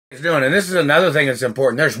Doing, and this is another thing that's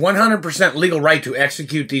important. There's 100% legal right to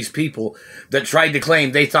execute these people that tried to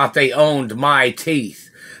claim they thought they owned my teeth.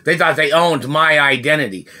 They thought they owned my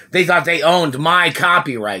identity. They thought they owned my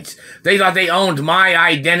copyrights. They thought they owned my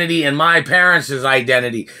identity and my parents'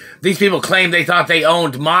 identity. These people claimed they thought they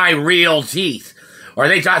owned my real teeth. Or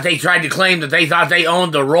they tried to claim that they thought they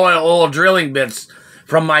owned the royal oil drilling bits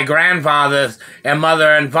from my grandfather's and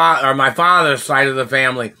mother and or my father's side of the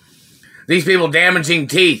family. These people damaging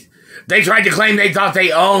teeth. They tried to claim they thought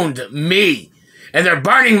they owned me. And they're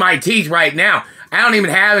burning my teeth right now. I don't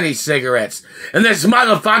even have any cigarettes. And this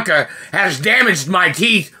motherfucker has damaged my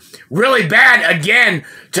teeth really bad again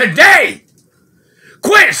today.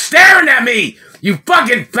 Quit staring at me, you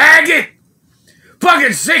fucking faggot.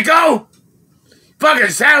 Fucking sicko. Fucking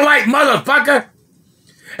satellite motherfucker.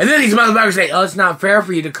 And then these motherfuckers say, oh, it's not fair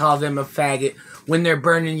for you to call them a faggot when they're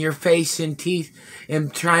burning your face and teeth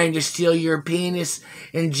and trying to steal your penis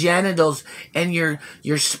and genitals and your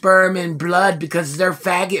sperm and blood because their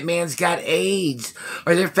faggot man's got AIDS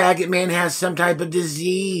or their faggot man has some type of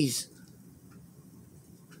disease.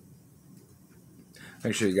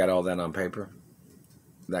 Make sure you got all that on paper.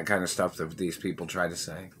 That kind of stuff that these people try to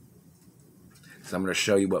say. So I'm going to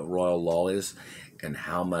show you what royal law is and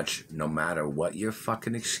how much, no matter what your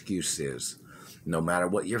fucking excuse is, no matter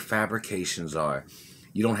what your fabrications are,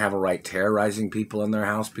 you don't have a right terrorizing people in their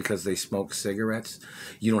house because they smoke cigarettes.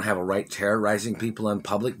 You don't have a right terrorizing people in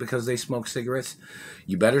public because they smoke cigarettes.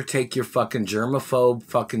 You better take your fucking germaphobe,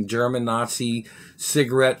 fucking German Nazi,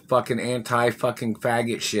 cigarette, fucking anti-fucking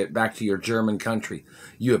faggot shit back to your German country.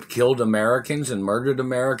 You have killed Americans and murdered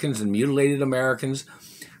Americans and mutilated Americans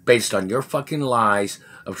based on your fucking lies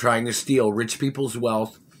of trying to steal rich people's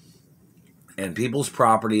wealth and people's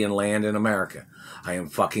property and land in America. I am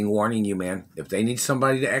fucking warning you, man. If they need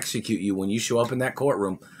somebody to execute you when you show up in that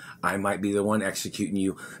courtroom, I might be the one executing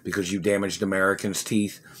you because you damaged Americans'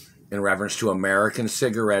 teeth in reference to American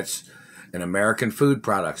cigarettes and American food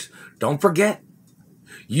products. Don't forget,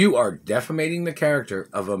 you are defamating the character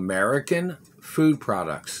of American food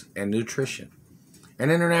products and nutrition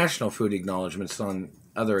and international food acknowledgments on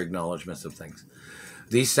other acknowledgments of things.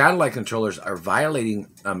 These satellite controllers are violating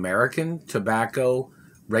American tobacco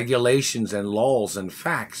regulations and laws and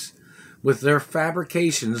facts with their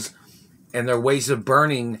fabrications and their ways of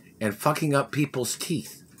burning and fucking up people's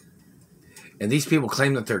teeth. And these people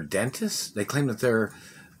claim that they're dentists. They claim that they're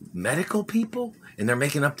medical people. And they're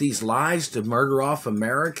making up these lies to murder off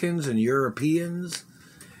Americans and Europeans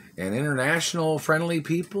and international friendly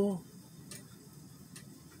people.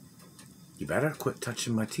 You better quit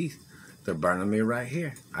touching my teeth. They're burning me right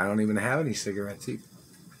here. I don't even have any cigarette teeth.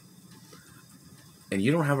 And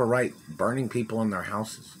you don't have a right burning people in their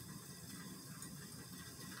houses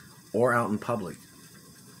or out in public.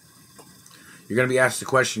 You're going to be asked the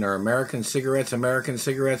question, are American cigarettes?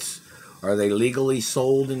 Are they legally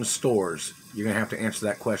sold in stores? You're going to have to answer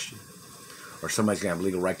that question. Or somebody's going to have a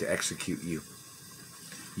legal right to execute you.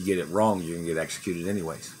 You get it wrong, you're going to get executed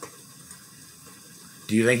anyways.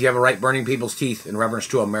 Do you think you have a right burning people's teeth in reference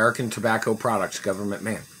to American tobacco products, government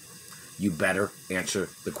man? You better answer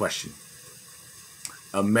the question.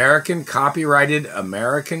 American copyrighted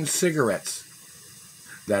American cigarettes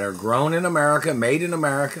that are grown in America, made in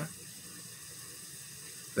America,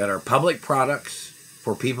 that are public products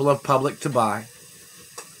for people of public to buy.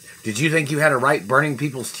 Did you think you had a right burning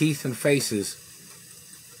people's teeth and faces?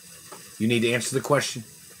 You need to answer the question.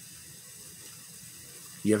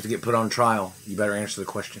 You have to get put on trial. You better answer the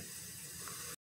question.